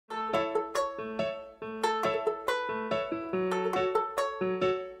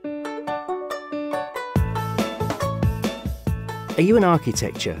Are you an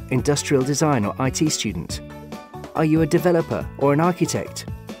architecture, industrial design or IT student? Are you a developer or an architect?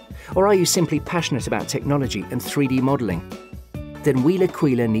 Or are you simply passionate about technology and 3D modelling? Then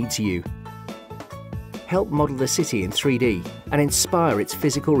aquila needs you. Help model the city in 3D and inspire its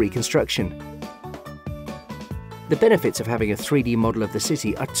physical reconstruction. The benefits of having a 3D model of the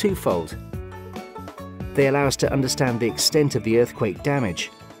city are twofold. They allow us to understand the extent of the earthquake damage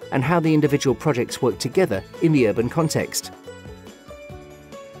and how the individual projects work together in the urban context.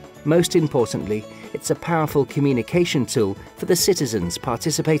 Most importantly, it's a powerful communication tool for the citizens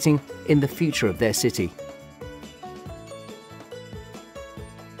participating in the future of their city.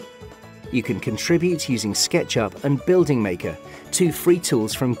 You can contribute using SketchUp and Building Maker, two free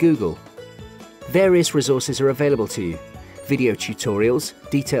tools from Google. Various resources are available to you. Video tutorials,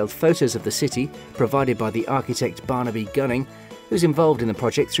 detailed photos of the city provided by the architect Barnaby Gunning, who's involved in the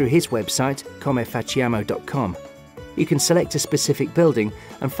project through his website comefacciamo.com. You can select a specific building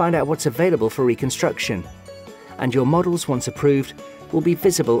and find out what's available for reconstruction. And your models, once approved, will be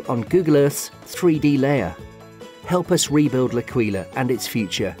visible on Google Earth's 3D layer. Help us rebuild L'Aquila and its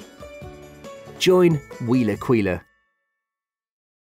future. Join aquila.